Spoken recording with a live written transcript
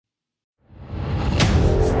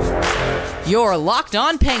Your Locked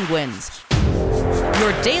On Penguins,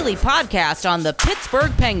 your daily podcast on the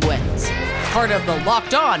Pittsburgh Penguins, part of the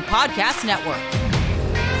Locked On Podcast Network.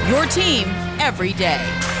 Your team every day.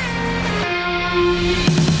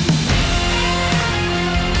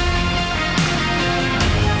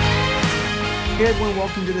 Hey everyone,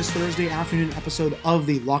 welcome to this Thursday afternoon episode of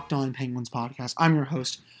the Locked On Penguins podcast. I'm your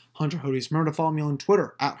host, Hunter Hodes. Remember to follow me on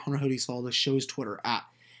Twitter at Hunter Hodes. Follow the show's Twitter at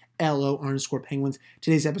LO_Penguins.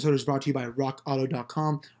 Today's episode is brought to you by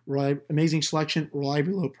RockAuto.com. Amazing selection,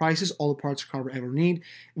 reliably low prices, all the parts your car will ever need.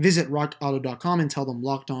 Visit RockAuto.com and tell them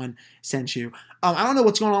Locked On sent you. I don't know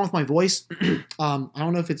what's going on with my voice. I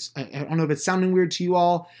don't know if it's sounding weird to you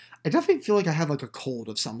all. I definitely feel like I have like a cold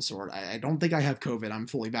of some sort. I don't think I have COVID. I'm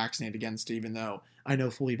fully vaccinated against it, even though I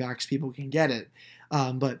know fully vaxxed people can get it.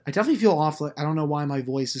 But I definitely feel off. I don't know why my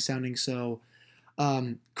voice is sounding so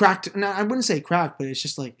cracked. No, I wouldn't say cracked, but it's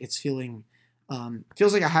just like it's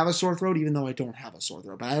feels like I have a sore throat, even though I don't have a sore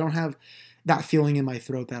throat. But I don't have that feeling in my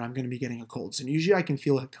throat that I'm going to be getting a cold. So usually I can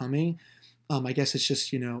feel it coming. I guess it's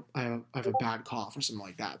just, I have a bad cough or something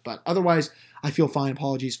like that. But otherwise, I feel fine.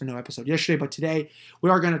 Apologies for no episode yesterday. But today,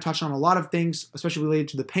 we are going to touch on a lot of things, especially related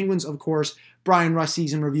to the Penguins, of course. Bryan Rust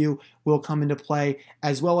season review will come into play,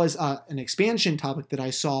 as well as an expansion topic that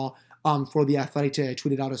I saw for The Athletic today. I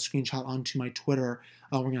tweeted out a screenshot onto my Twitter.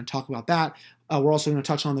 We're going to talk about that. We're also going to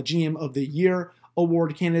touch on the GM of the Year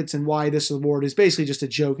award candidates and why this award is basically just a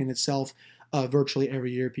joke in itself virtually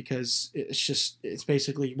every year, because it's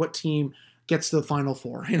basically what team gets to the Final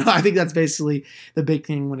Four. I think that's basically the big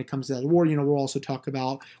thing when it comes to that award. We'll also talk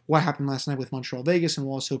about what happened last night with Montreal Vegas, and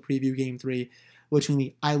we'll also preview Game 3 between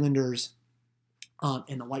the Islanders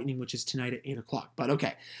and the Lightning, which is tonight at 8 o'clock. But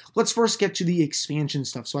okay, let's first get to the expansion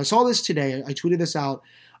stuff. So I saw this today. I tweeted this out.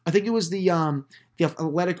 I think it was the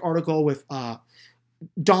Athletic article with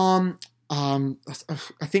Dom. I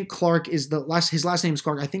think Clark is his last name is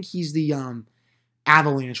Clark. I think he's the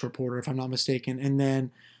Avalanche reporter, if I'm not mistaken. And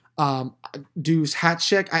then Deuce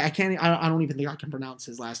Hatchek. I don't even think I can pronounce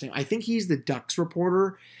his last name. I think he's the Ducks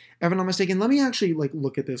reporter, if I'm not mistaken. Let me actually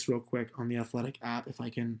look at this real quick on the Athletic app if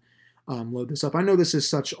I can load this up. I know this is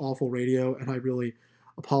such awful radio, and I really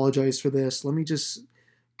apologize for this. Let me just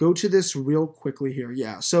go to this real quickly here.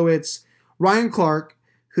 Yeah, so it's Ryan Clark,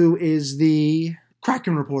 who is the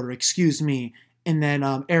Kraken reporter, excuse me. And then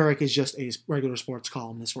Eric is just a regular sports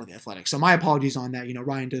columnist for The Athletic. So my apologies on that.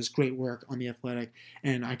 Ryan does great work on The Athletic,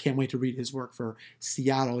 and I can't wait to read his work for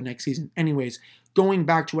Seattle next season. Anyways, going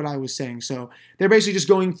back to what I was saying. So they're basically just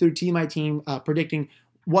going through team by team, predicting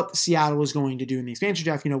what Seattle is going to do in the expansion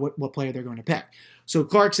draft, what player they're going to pick. So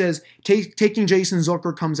Clark says, taking Jason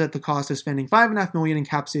Zucker comes at the cost of spending $5.5 million in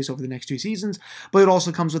cap space over the next 2 seasons, but it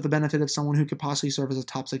also comes with the benefit of someone who could possibly serve as a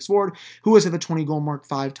top 6 forward who has hit the 20-goal mark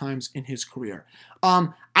 5 times in his career.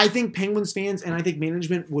 I think Penguins fans and I think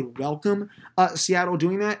management would welcome Seattle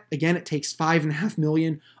doing that. Again, it takes $5.5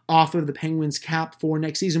 million off of the Penguins cap for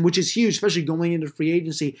next season, which is huge, especially going into free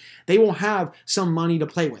agency. They will have some money to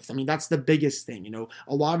play with. I mean, that's the biggest thing.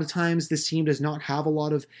 A lot of times this team does not have a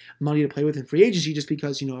lot of money to play with in free agency just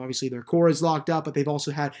because, obviously their core is locked up, but they've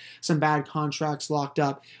also had some bad contracts locked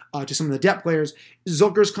up to some of the depth players.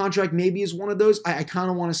 Zucker's contract maybe is one of those. I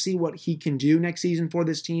kind of want to see what he can do next season for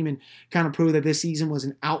this team and kind of prove that this season was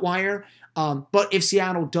an outlier. But if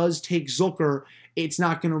Seattle does take Zucker, it's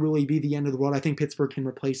not going to really be the end of the world. I think Pittsburgh can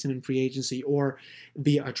replace him in free agency or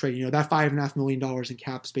via a trade. That $5.5 million in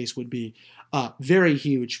cap space would be very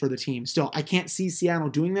huge for the team. Still, I can't see Seattle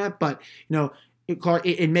doing that, but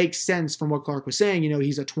it makes sense from what Clark was saying.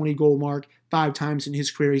 He's a 20-goal mark 5 times in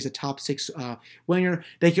his career. He's a top 6 winger.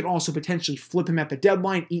 They could also potentially flip him at the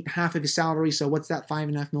deadline, eat half of his salary. So what's that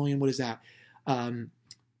 $5.5 million? What is that?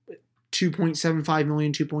 2.75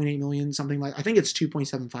 million, 2.8 million, something like. I think it's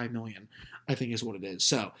 2.75 million. I think is what it is.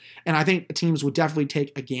 So, and I think teams would definitely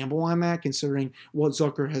take a gamble on that, considering what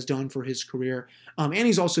Zucker has done for his career, and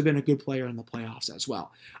he's also been a good player in the playoffs as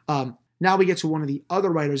well. Now we get to one of the other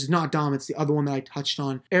writers. It's not Dom, it's the other one that I touched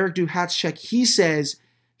on. Eric Duhatschek, he says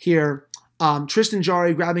here, Tristan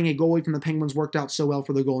Jarry grabbing a goalie from the Penguins worked out so well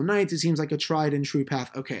for the Golden Knights. It seems like a tried and true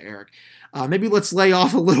path. Okay, Eric. Maybe let's lay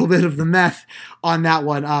off a little bit of the meth on that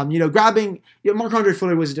one. Grabbing Marc-Andre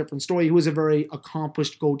Fleury was a different story. He was a very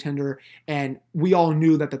accomplished goaltender, and we all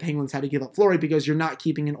knew that the Penguins had to give up Fleury because you're not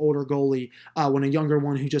keeping an older goalie when a younger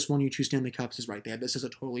one who just won you 2 Stanley Cups is right there. This is a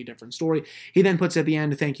totally different story. He then puts at the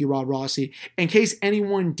end, thank you, Rob Rossi. In case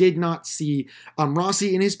anyone did not see,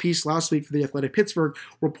 Rossi in his piece last week for The Athletic Pittsburgh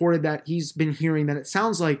reported that he's been hearing that it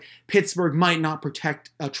sounds like Pittsburgh might not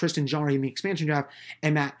protect Tristan Jarry in the expansion draft,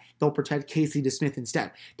 and that they'll protect Casey DeSmith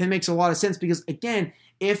instead. That makes a lot of sense because, again,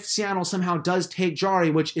 if Seattle somehow does take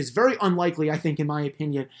Jarry, which is very unlikely, I think, in my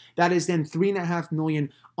opinion, that is then $3.5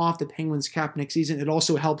 million off the Penguins cap next season. It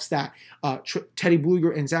also helps that Teddy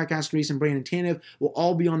Blueger and Zach Aston-Reese and Brandon Tanev will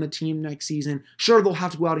all be on the team next season. Sure, they'll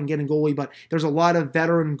have to go out and get a goalie, but there's a lot of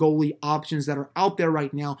veteran goalie options that are out there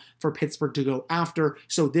right now for Pittsburgh to go after,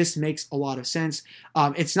 so this makes a lot of sense.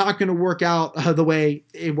 It's not going to work out the way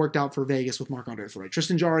it worked out for Vegas with Marc-Andre Fleury.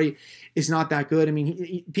 Tristan Jarry is not that good. I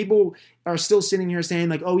mean, people are still sitting here saying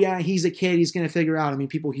like, oh yeah, he's a kid, he's going to figure out. I mean,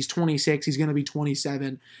 he's 26, he's going to be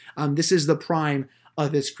 27. This is the prime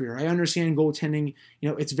of his career. I understand goaltending,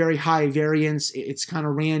 it's very high variance. It's kind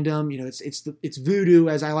of random. It's voodoo,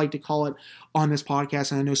 as I like to call it on this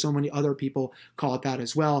podcast, and I know so many other people call it that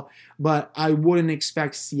as well. But I wouldn't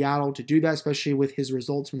expect Seattle to do that, especially with his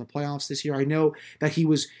results from the playoffs this year. I know that he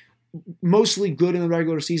was mostly good in the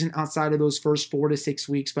regular season outside of those first 4 to 6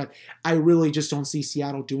 weeks, but I really just don't see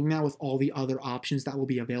Seattle doing that with all the other options that will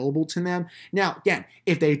be available to them. Now, again,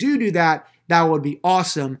 if they do that, that would be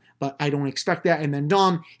awesome, but I don't expect that. And then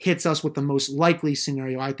Dom hits us with the most likely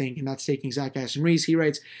scenario, I think, and that's taking Zach Aston-Reese. He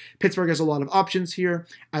writes, Pittsburgh has a lot of options here.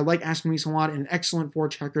 I like Aston-Reese a lot, and an excellent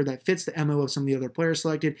forechecker that fits the MO of some of the other players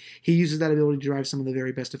selected. He uses that ability to drive some of the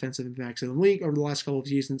very best defensive impacts in the league over the last couple of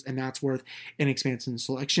seasons, and that's worth an expansive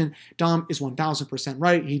selection. Dom is 1,000%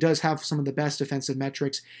 right. He does have some of the best defensive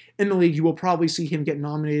metrics in the league. You will probably see him get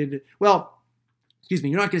nominated.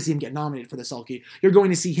 You're not going to see him get nominated for the Selke. You're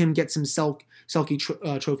going to see him get some Selke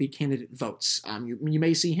trophy candidate votes. You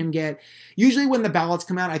may see him get, usually when the ballots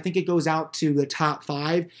come out, I think it goes out to the top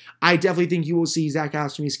 5. I definitely think you will see Zach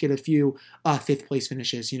Aston-Reese get a few 5th place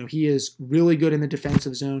finishes. He is really good in the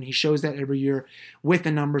defensive zone. He shows that every year with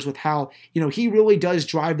the numbers, with how, he really does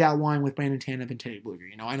drive that line with Brandon Tanev and Teddy Blueger.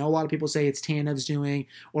 I know a lot of people say it's Tanev's doing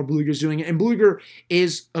or Blueger's doing it, and Blueger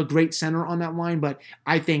is a great center on that line, but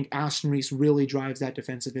I think Aston-Reese really drives that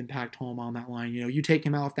defensive impact home on that line. You take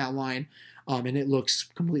him off that line, and it looks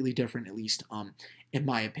completely different, at least in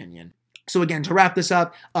my opinion. So again, to wrap this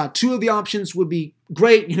up, 2 of the options would be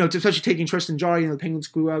great, especially taking Tristan Jarry. The Penguins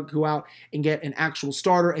go out and get an actual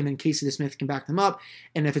starter, and then Casey DeSmith can back them up.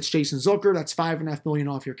 And if it's Jason Zucker, that's $5.5 million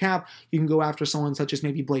off your cap. You can go after someone such as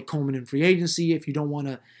maybe Blake Coleman in free agency if you don't want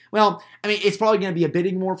to. Well, I mean, it's probably going to be a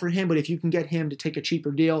bidding war for him, but if you can get him to take a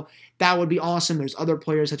cheaper deal, that would be awesome. There's other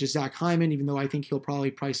players such as Zach Hyman, even though I think he'll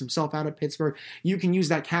probably price himself out of Pittsburgh. You can use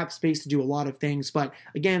that cap space to do a lot of things, but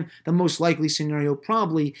again, the most likely scenario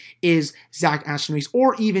probably is Zach Aston-Reese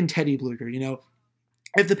or even Teddy Blueger.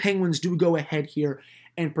 If the Penguins do go ahead here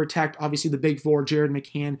and protect, obviously, the big 4, Jared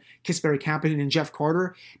McCann, Kasperi Kapanen, and Jeff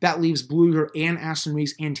Carter, that leaves Blueger and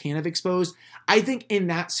Aston-Reese and Tanev exposed. I think in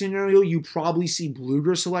that scenario, you probably see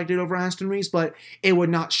Blueger selected over Aston-Reese, but it would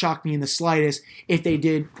not shock me in the slightest if they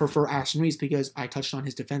did prefer Aston-Reese, because I touched on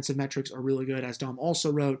his defensive metrics are really good, as Dom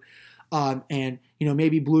also wrote. And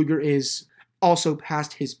maybe Blueger is also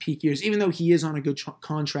past his peak years, even though he is on a good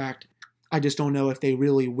contract. I just don't know if they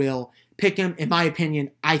really will pick him. In my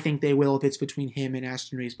opinion, I think they will if it's between him and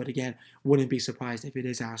Aston-Reese, but again, wouldn't be surprised if it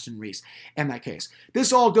is Aston-Reese in that case.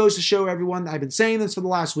 This all goes to show everyone that I've been saying this for the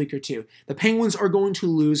last week or two. The Penguins are going to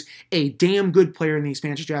lose a damn good player in the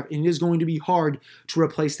expansion draft, and it is going to be hard to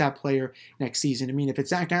replace that player next season. I mean, if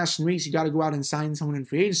it's Zach Aston-Reese, you got to go out and sign someone in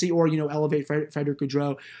free agency, or, elevate Frederick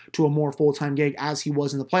Gaudreau to a more full-time gig as he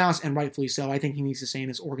was in the playoffs, and rightfully so. I think he needs to stay in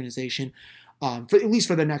his organization. At least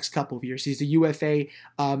for the next couple of years. He's a UFA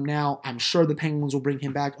now. I'm sure the Penguins will bring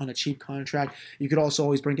him back on a cheap contract. You could also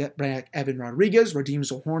always bring back Evan Rodriguez. Radim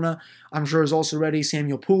Zohorna, I'm sure, is also ready.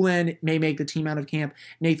 Samuel Poulin may make the team out of camp.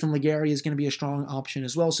 Nathan Legary is going to be a strong option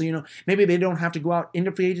as well. So, maybe they don't have to go out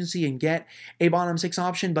into free agency and get a bottom 6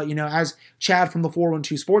 option. But, as Chad from the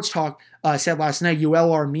 412 Sports Talk said last night,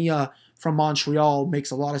 Yoel Armia from Montreal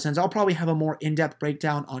makes a lot of sense. I'll probably have a more in-depth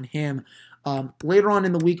breakdown on him later on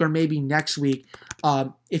in the week or maybe next week.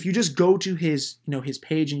 If you just go to his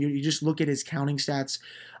page and you just look at his counting stats,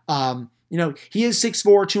 he is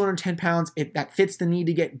 6'4", 210 pounds. That fits the need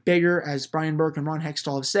to get bigger, as Brian Burke and Ron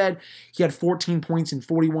Hextall have said. He had 14 points in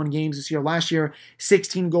 41 games this year. Last year,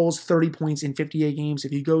 16 goals, 30 points in 58 games.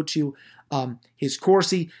 If you go to his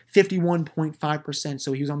Corsi, 51.5%.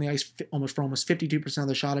 So he was on the ice for almost 52% of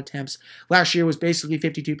the shot attempts. Last year was basically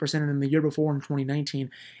 52%, and then the year before in 2019,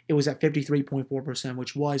 it was at 53.4%,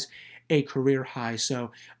 which was a career high.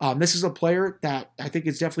 So this is a player that I think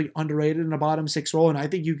is definitely underrated in a bottom 6 role, and I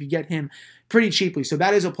think you could get him pretty cheaply. So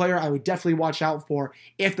that is a player I would definitely watch out for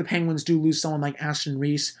if the Penguins do lose someone like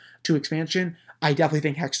Aston-Reese to expansion. I definitely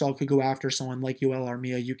think Hextall could go after someone like Yoel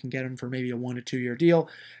Armia. You can get him for maybe a 1 to 2 year deal.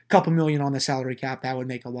 A couple million on the salary cap. That would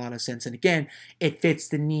make a lot of sense. And again, it fits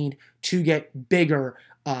the need to get bigger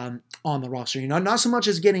on the roster. Not so much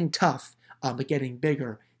as getting tough, but getting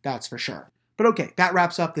bigger, that's for sure. But okay, that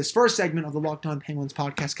wraps up this first segment of the Locked On Penguins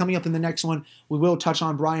podcast. Coming up in the next one, we will touch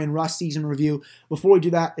on Bryan Rust season review. Before we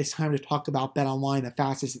do that, it's time to talk about BetOnline, the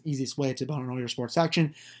fastest and easiest way to bet on all your sports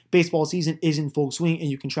action. Baseball season is in full swing, and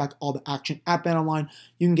you can track all the action at BetOnline.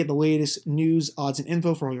 You can get the latest news, odds, and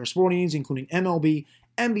info for all your sporting needs, including MLB,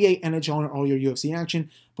 NBA, NHL, and all your UFC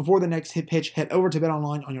action. Before the next hit pitch, head over to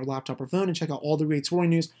BetOnline on your laptop or phone and check out all the great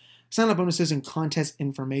sporting news, sign-up bonuses, and contest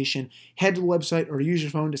information. Head to the website or use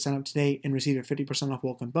your phone to sign up today and receive a 50% off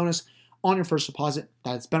welcome bonus on your first deposit.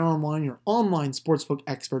 That's BetOnline, your online sportsbook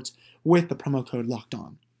experts, with the promo code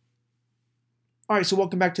LOCKEDON. All right, so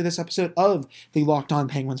welcome back to this episode of the Locked On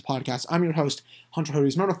Penguins podcast. I'm your host, Hunter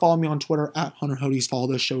Hodes. Remember to follow me on Twitter at Hunter Hodes. Follow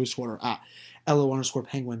the show's Twitter at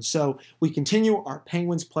LO_Penguins. So we continue our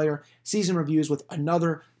Penguins player season reviews with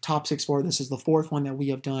another top 6-4. This is the fourth one that we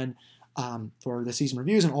have done for the season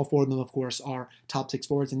reviews, and all four of them, of course, are top 6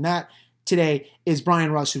 forwards. And that today is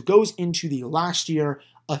Bryan Rust, who goes into the last year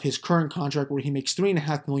of his current contract, where he makes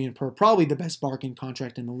 $3.5 million per, probably the best bargain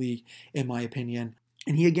contract in the league, in my opinion.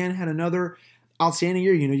 And he again had another outstanding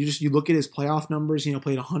year. You look at his playoff numbers.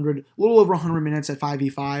 Played a little over 100 minutes at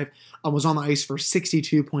 5v5. Was on the ice for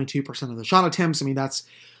 62.2% of the shot attempts. That's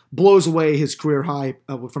blows away his career high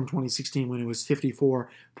from 2016 when it was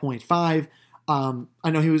 54.5. I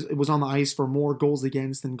know he was on the ice for more goals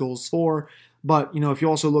against than goals for, but if you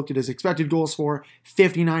also looked at his expected goals for,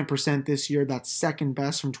 59% this year, that's second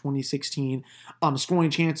best from 2016.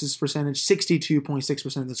 Scoring chances percentage,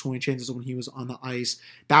 62.6% of the scoring chances when he was on the ice.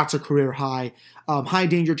 That's a career high. High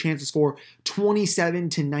danger chances for,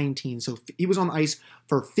 27-19. So he was on the ice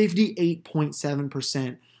for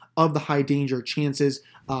 58.7% of the high danger chances.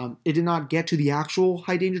 It did not get to the actual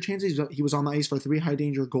high danger chances. He was on the ice for 3 high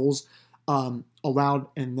danger goals allowed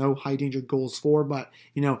and no high danger goals for, but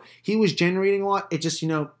he was generating a lot. It just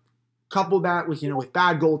coupled that with with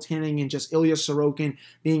bad goaltending and just Ilya Sorokin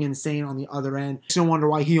being insane on the other end. It's no wonder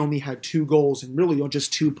why he only had 2 goals and really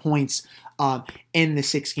just 2 points in the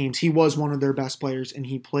 6 games. He was one of their best players, and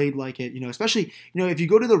he played like it. Especially if you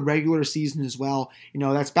go to the regular season as well,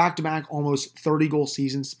 that's back-to-back almost 30-goal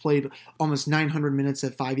seasons. Played almost 900 minutes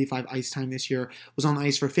of 5v5 ice time this year. Was on the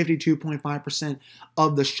ice for 52.5%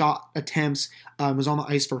 of the shot attempts. Was on the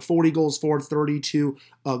ice for 40 goals for, 32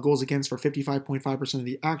 goals against for 55.5% of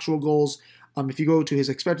the actual goals. If you go to his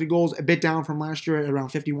expected goals, a bit down from last year at around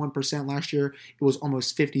 51%. Last year, it was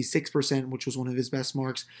almost 56%, which was one of his best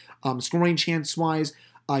marks. Scoring chance-wise,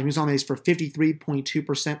 he was on the ice for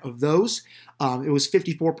 53.2% of those. It was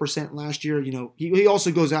 54% last year. He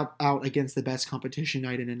also goes out against the best competition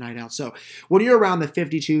night in and night out. So when you're around the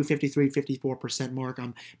 52, 53, 54% mark,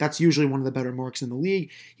 that's usually one of the better marks in the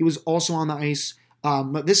league. He was also on the ice.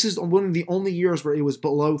 But this is one of the only years where it was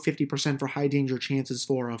below 50% for high danger chances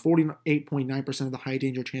for, 48.9% of the high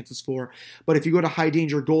danger chances for. But if you go to high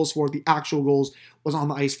danger goals for, the actual goals was on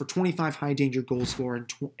the ice for 25 high danger goals for and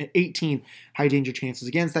 18 high danger chances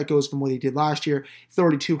against. That goes from what he did last year,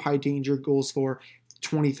 32 high danger goals for,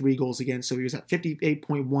 23 goals against. So he was at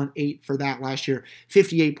 58.18 for that last year,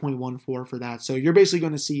 58.14 for that. So you're basically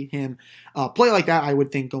going to see him play like that, I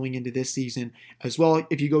would think, going into this season as well.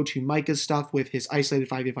 If you go to Micah's stuff with his isolated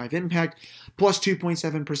 5v5 impact, plus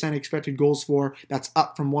 2.7% expected goals for, that's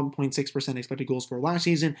up from 1.6% expected goals for last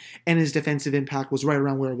season. And his defensive impact was right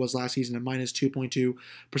around where it was last season at minus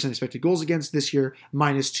 2.2% expected goals against. This year,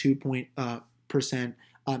 minus 2%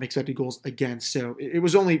 expected goals against. So it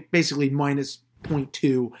was only basically minus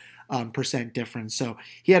 0.2% difference. So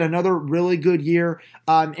he had another really good year.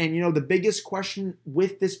 And the biggest question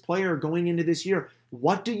with this player going into this year,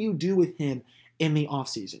 what do you do with him in the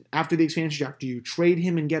offseason? After the expansion draft, do you trade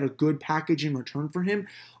him and get a good package in return for him?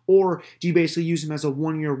 Or do you basically use him as a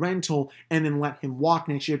 1-year rental and then let him walk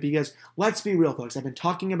next year? Because let's be real, folks. I've been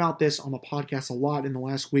talking about this on the podcast a lot in the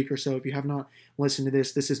last week or so. If you have not listened to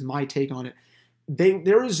this is my take on it.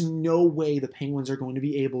 There is no way the Penguins are going to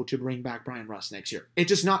be able to bring back Bryan Rust next year. It's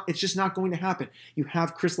just not going to happen. You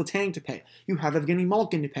have Chris Letang to pay. You have Evgeny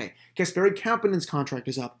Malkin to pay. Kasperi Kapanen's contract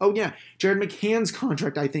is up. Oh yeah, Jared McCann's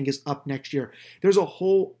contract I think is up next year. There's a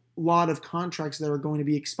whole lot of contracts that are going to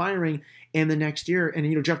be expiring in the next year,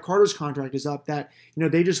 and Jeff Carter's contract is up. That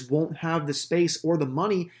they just won't have the space or the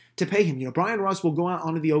money to pay him. Bryan Rust will go out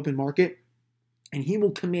onto the open market, and he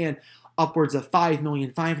will command upwards of $5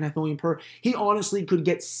 million, $5.5 million per. He honestly could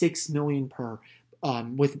get $6 million per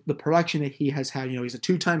with the production that he has had. He's a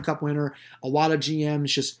 2-time Cup winner. A lot of GMs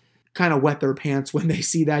just kind of wet their pants when they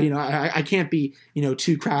see that. I can't be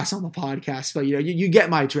too crass on the podcast, but you get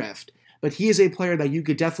my drift. but he is a player that you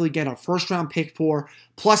could definitely get a first-round pick for,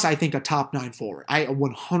 plus I think a top 9 forward. I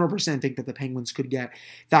 100% think that the Penguins could get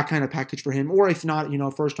that kind of package for him, or if not,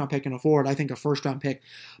 a first-round pick and a forward, I think a first-round pick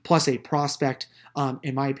plus a prospect,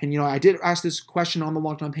 in my opinion. I did ask this question on the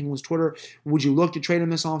Locked On Penguins Twitter. Would you look to trade him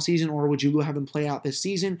this offseason, or would you have him play out this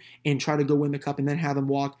season and try to go win the Cup and then have him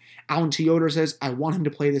walk? Alan Teodor says, I want him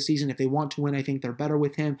to play this season. If they want to win, I think they're better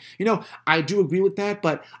with him. I do agree with that,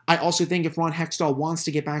 but I also think if Ron Hextall wants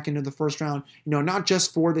to get back into the first round, not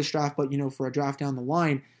just for this draft, but, for a draft down the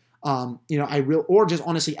line, or just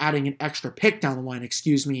honestly adding an extra pick down the line,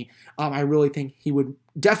 I really think he would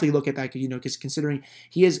definitely look at that, because considering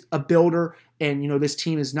he is a builder and, this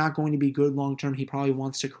team is not going to be good long-term, he probably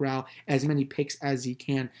wants to corral as many picks as he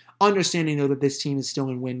can, understanding, though, that this team is still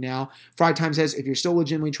in win now. Fried Time says, if you're still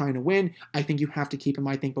legitimately trying to win, I think you have to keep him,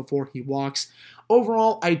 before he walks.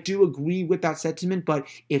 Overall, I do agree with that sentiment, but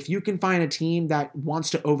if you can find a team that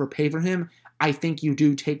wants to overpay for him, I think you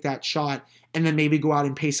do take that shot and then maybe go out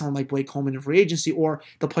and pay someone like Blake Coleman in free agency, or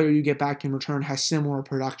the player you get back in return has similar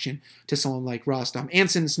production to someone like Rust.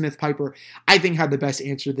 Anson Smith Piper, I think, had the best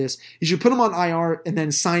answer to this. You should put him on IR and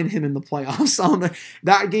then sign him in the playoffs.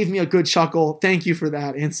 That gave me a good chuckle. Thank you for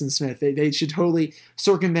that, Anson Smith. They should totally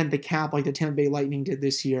circumvent the cap like the Tampa Bay Lightning did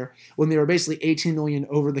this year when they were basically $18 million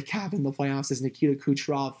over the cap in the playoffs as Nikita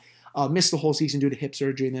Kucherov missed the whole season due to hip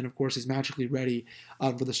surgery and then, of course, is magically ready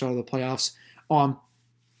for the start of the playoffs.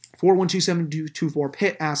 4127224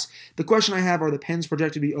 Pitt asks, the question I have, are the Pens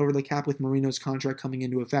projected to be over the cap with Marino's contract coming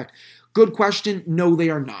into effect? Good question. No, they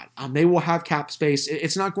are not. They will have cap space.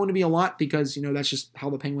 It's not going to be a lot because, that's just how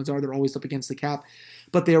the Penguins are. They're always up against the cap.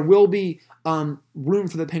 But there will be room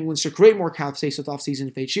for the Penguins to create more cap space with offseason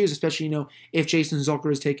if they choose, especially, if Jason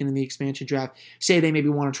Zucker is taken in the expansion draft. Say they maybe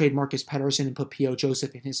want to trade Marcus Pettersson and put P.O.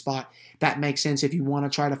 Joseph in his spot. That makes sense if you want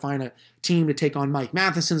to try to find a team to take on Mike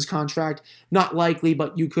Matheson's contract. Not likely,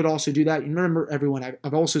 but you could also do that. And remember, everyone,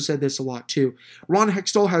 I've also said this a lot too. Ron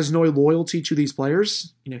Hextall has no loyalty to these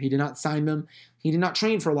players. He did not sign them. He did not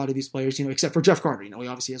train for a lot of these players, except for Jeff Carter. He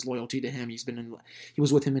obviously has loyalty to him. He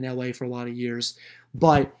was with him in LA for a lot of years,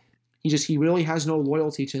 but he really has no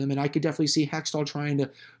loyalty to them. And I could definitely see Hextall trying to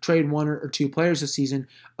trade one or two players this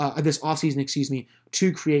offseason,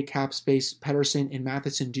 to create cap space. Pettersson and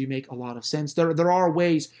Matheson do make a lot of sense. There are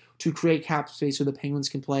ways to create cap space so the Penguins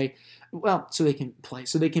can play. So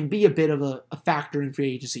they can be a bit of a factor in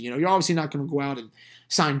free agency. You're obviously not going to go out and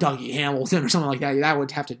sign Dougie Hamilton or something like that. That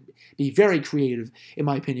would have to be very creative, in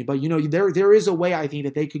my opinion. But, there is a way, I think,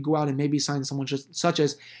 that they could go out and maybe sign someone such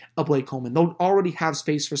as a Blake Coleman. They'll already have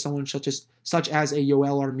space for someone such as a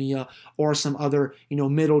Yoel Armia or some other,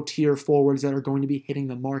 middle-tier forwards that are going to be hitting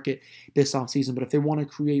the market this offseason. But if they want to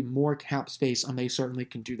create more cap space, they certainly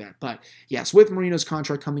can do that. But, yes, with Marino's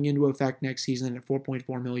contract coming into effect next season at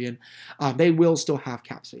 $4.4 million, they will still have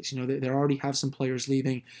cap space. They already have some players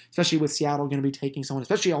leaving, especially with Seattle going to be taking someone,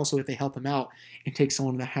 especially also if they help them out and take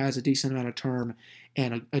someone that has a decent amount of term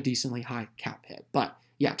and a decently high cap hit. But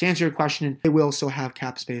yeah, to answer your question, they will still have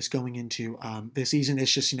cap space going into this season.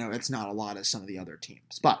 It's just, it's not a lot as some of the other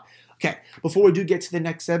teams. But okay, before we do get to the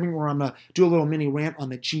next segment where I'm going to do a little mini rant on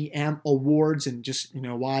the GM awards and just,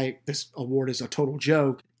 why this award is a total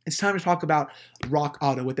joke, it's time to talk about Rock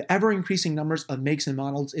Auto. With the ever-increasing numbers of makes and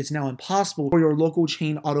models, it's now impossible for your local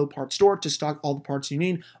chain auto parts store to stock all the parts you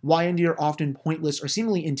need. Why endure often pointless or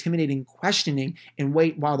seemingly intimidating questioning and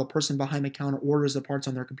wait while the person behind the counter orders the parts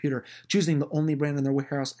on their computer, choosing the only brand in their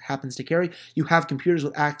warehouse happens to carry? You have computers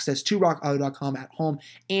with access to RockAuto.com at home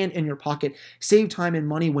and in your pocket. Save time and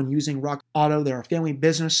money when using Rock Auto. They're a family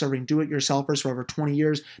business serving do-it-yourselfers for over 20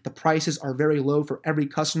 years. The prices are very low for every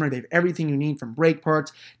customer. They have everything you need from brake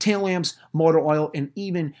parts, tail lamps, motor oil, and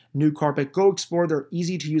even new carpet. Go explore their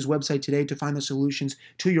easy-to-use website today to find the solutions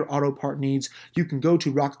to your auto part needs. You can go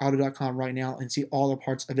to rockauto.com right now and see all the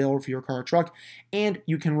parts available for your car or truck, and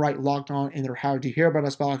you can write Locked On in their How Did You Hear About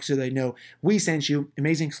Us box so they know we sent you.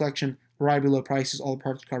 Amazing selection, reliably low prices, all the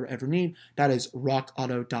parts the car ever need. That is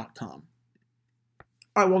rockauto.com.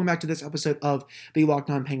 All right, welcome back to this episode of the Locked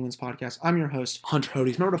On Penguins podcast. I'm your host, Hunter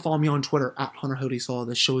Hodes. Remember to follow me on Twitter at Hunter Hodes. Follow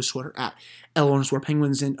the show's Twitter at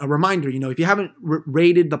 _Penguins. And a reminder, if you haven't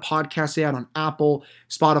rated the podcast yet on Apple,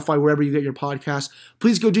 Spotify, wherever you get your podcasts,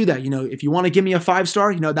 please go do that. If you want to give me a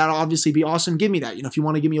 5-star, that'll obviously be awesome. Give me that. If you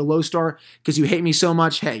want to give me a low star because you hate me so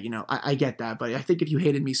much, hey, I get that. But I think if you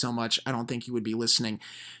hated me so much, I don't think you would be listening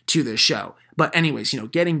to this show. But anyways,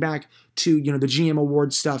 getting back to, the GM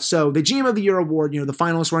award stuff. So the GM of the Year award, the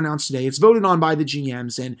finalists were announced today. It's voted on by the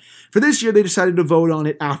GMs. And for this year, they decided to vote on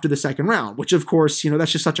it after the second round, which of course,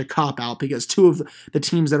 that's just such a cop-out because two of the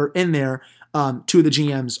teams that are in there, two of the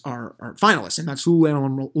GMs are finalists, and that's Lou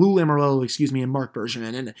Lamoriello, and Marc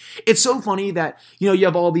Bergevin. And it's so funny that, you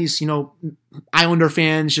have all these, Islander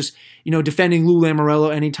fans just, defending Lou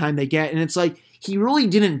Lamoriello anytime they get. And it's like, he really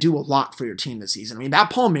didn't do a lot for your team this season. I mean, that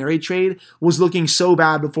Palmieri trade was looking so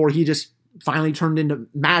bad before he just finally turned into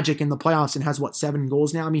magic in the playoffs and has, 7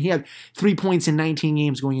 goals now? I mean, he had 3 points in 19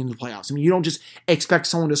 games going into the playoffs. I mean, you don't just expect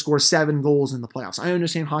someone to score 7 goals in the playoffs. I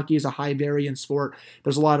understand hockey is a high variance sport.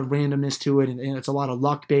 There's a lot of randomness to it, and it's a lot of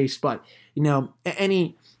luck-based, but,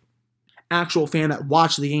 any actual fan that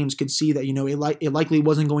watched the games could see that, it likely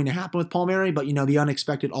wasn't going to happen with Palmieri, but, the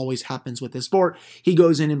unexpected always happens with this sport. He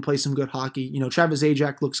goes in and plays some good hockey. Travis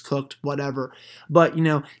Zajac looks cooked, whatever. But,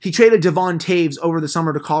 he traded Devon Toews over the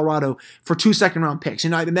summer to Colorado for 2 second-round picks.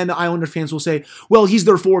 And then the Islander fans will say, well, he's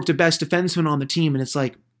their 4th best defenseman on the team. And it's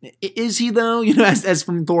like, is he though? As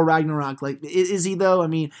from Thor Ragnarok, is he though? I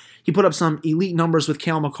mean, he put up some elite numbers with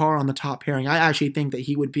Cale Makar on the top pairing. I actually think that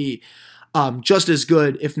he would be just as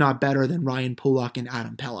good, if not better, than Ryan Pulock and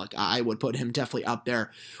Adam Pelech. I would put him definitely up there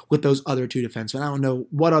with those other 2 defensemen. I don't know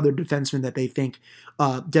what other defensemen that they think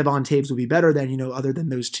Devon Toews would be better than, other than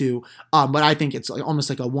those 2. But I think it's almost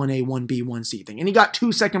like a 1A, 1B, 1C thing. And he got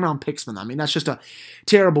 2 second-round picks from them. I mean, that's just a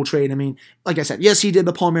terrible trade. I mean, like I said, yes, he did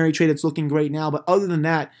the Palmieri trade. It's looking great now. But other than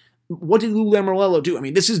that, what did Lou Lamoriello do? I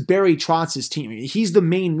mean, this is Barry Trotz's team. I mean, he's the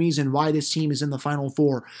main reason why this team is in the Final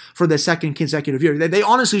Four for the second consecutive year. They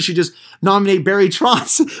honestly should just nominate Barry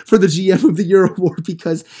Trotz for the GM of the Year award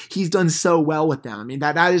because he's done so well with them. I mean,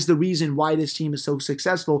 that is the reason why this team is so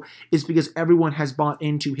successful, is because everyone has bought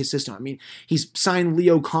into his system. I mean, he's signed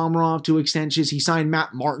Leo Komarov to extensions. He signed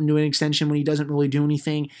Matt Martin to an extension when he doesn't really do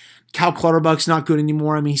anything. Cal Clutterbuck's not good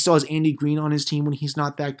anymore. I mean, he still has Andy Green on his team when he's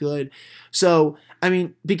not that good. So, I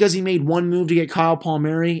mean, because he made one move to get Kyle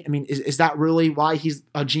Palmieri, I mean, is that really why he's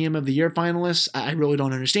a GM of the Year finalist? I really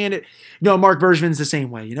don't understand it. No, Marc Bergevin's the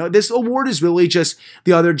same way. This award is really just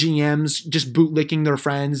the other GMs just bootlicking their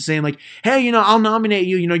friends, saying like, hey, I'll nominate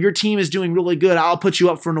you. Your team is doing really good. I'll put you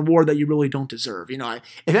up for an award that you really don't deserve.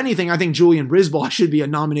 If anything, I think Julian Brisbois should be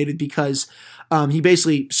nominated because he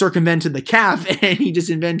basically circumvented the cap and he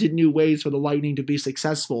just invented new ways for the Lightning to be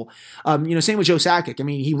successful. Same with Joe Sakic. I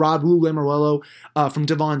mean, he robbed Lou Lamoriello from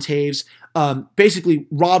Devon Toews, basically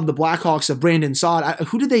robbed the Blackhawks of Brandon Saad. I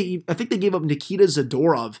think they gave up Nikita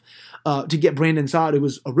Zadorov to get Brandon Saad, who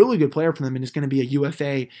was a really good player for them and is going to be a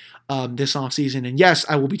UFA this offseason. And yes,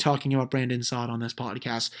 I will be talking about Brandon Saad on this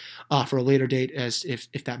podcast for a later date, as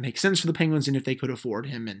if that makes sense for the Penguins and if they could afford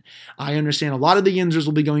him. And I understand a lot of the Yinzers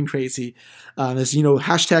will be going crazy as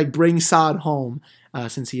hashtag bring Saad home.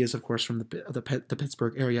 Since he is, of course, from the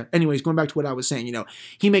Pittsburgh area. Anyways, going back to what I was saying,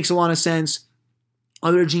 he makes a lot of sense.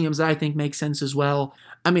 Other GMs that I think make sense as well.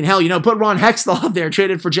 I mean, hell, put Ron Hextall up there,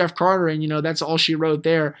 traded for Jeff Carter, and, that's all she wrote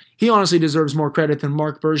there. He honestly deserves more credit than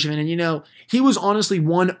Marc Bergevin, and, he was honestly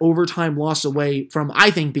one overtime loss away from, I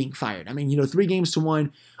think, being fired. I mean,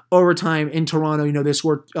 3-1 overtime in Toronto. They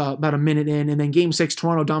scored about a minute in, and then Game 6,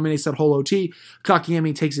 Toronto dominates that whole OT.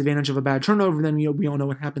 Kotkaniemi takes advantage of a bad turnover. Then we all know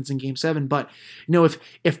what happens in Game 7. But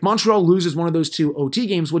if Montreal loses one of those 2 OT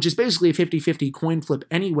games, which is basically a 50-50 coin flip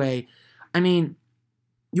anyway, I mean,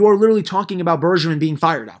 you are literally talking about Bergevin being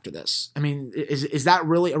fired after this. I mean, is that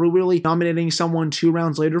really? Are we really nominating someone 2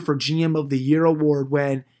 rounds later for GM of the Year award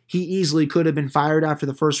when he easily could have been fired after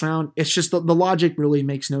the first round? It's just the logic really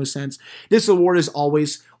makes no sense. This award is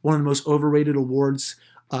always one of the most overrated awards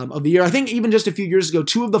of the year. I think even just a few years ago,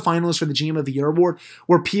 2 of the finalists for the GM of the Year award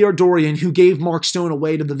were Pierre Dorion, who gave Mark Stone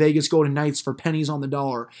away to the Vegas Golden Knights for pennies on the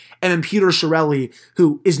dollar, and then Peter Chiarelli,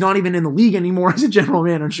 who is not even in the league anymore as a general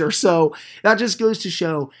manager. So that just goes to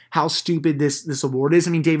show how stupid this award is.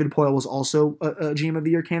 I mean, David Poile was also a GM of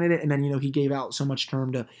the Year candidate, and then he gave out so much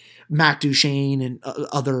term to Matt Duchene and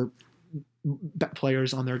other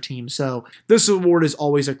players on their team. So this award is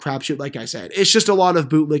always a crapshoot. Like I said, it's just a lot of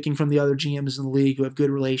bootlicking from the other GMs in the league who have good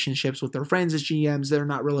relationships with their friends as GMs. They're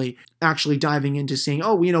not really actually diving into saying,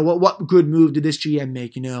 what good move did this GM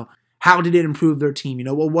make? How did it improve their team?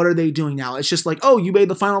 What are they doing now? It's just like, oh, you made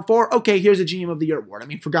the Final Four? Okay, here's a GM of the Year award. I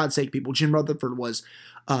mean, for God's sake, people, Jim Rutherford was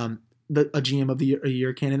a GM of the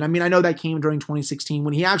year candidate. I mean, I know that came during 2016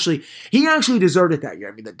 when he actually deserved it that year.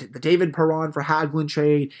 I mean, the David Perron for Hagelin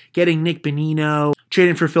trade, getting Nick Bonino,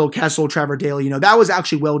 trading for Phil Kessel, Trevor Daley, that was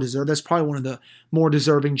actually well deserved. That's probably one of the more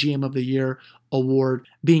deserving GM of the Year award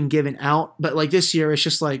being given out. But like this year, it's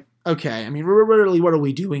just like, okay, I mean, really, what are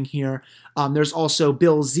we doing here? There's also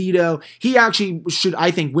Bill Zito. He actually should,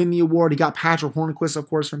 I think, win the award. He got Patrick Hornquist, of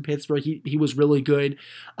course, from Pittsburgh. He was really good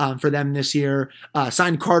for them this year.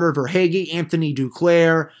 Signed Carter Verhaeghe, Anthony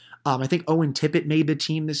Duclair. I think Owen Tippett made the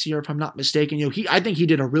team this year, if I'm not mistaken. I think he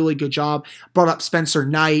did a really good job. Brought up Spencer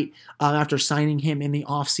Knight after signing him in the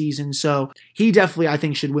offseason. So he definitely, I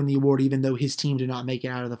think, should win the award, even though his team did not make it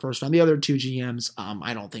out of the first round. The other two GMs,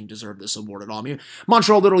 I don't think deserve this award at all. I mean,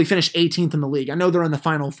 Montreal literally finished 18th in the league. I know they're in the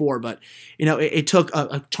Final Four, but it took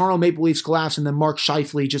a Toronto Maple Leafs collapse and then Mark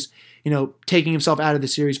Scheifele just taking himself out of the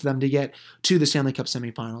series for them to get to the Stanley Cup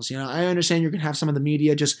semifinals. I understand you're going to have some of the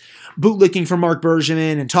media just bootlicking for Marc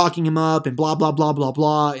Bergevin and talking him up and blah, blah, blah, blah,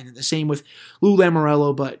 blah. And the same with Lou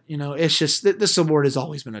Lamoriello. But, it's just this award has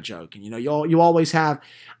always been a joke. And, you always have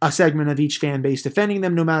a segment of each fan base defending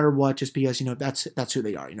them no matter what, just because, that's who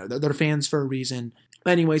they are. They're fans for a reason.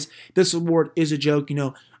 Anyways, this award is a joke.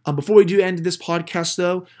 Before we do end this podcast,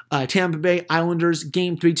 though, Tampa Bay Islanders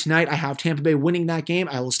Game 3 tonight. I have Tampa Bay winning that game.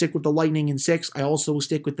 I will stick with the Lightning in 6. I also will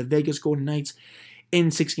stick with the Vegas Golden Knights in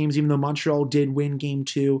 6 games, even though Montreal did win Game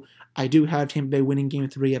 2. I do have Tampa Bay winning Game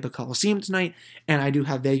 3 at the Coliseum tonight, and I do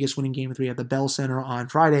have Vegas winning Game 3 at the Bell Center on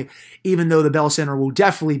Friday, even though the Bell Center will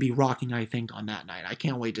definitely be rocking, I think, on that night. I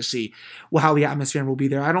can't wait to see how the atmosphere will be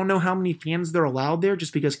there. I don't know how many fans they're allowed there,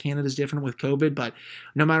 just because Canada's different with COVID, but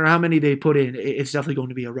no matter how many they put in, it's definitely going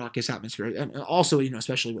to be a raucous atmosphere, and also,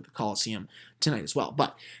 especially with the Coliseum tonight as well.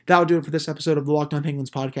 But that'll do it for this episode of the Locked On Penguins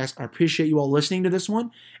podcast. I appreciate you all listening to this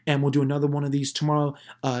one, and we'll do another one of these tomorrow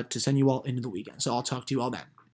to send you all into the weekend. So I'll talk to you all then.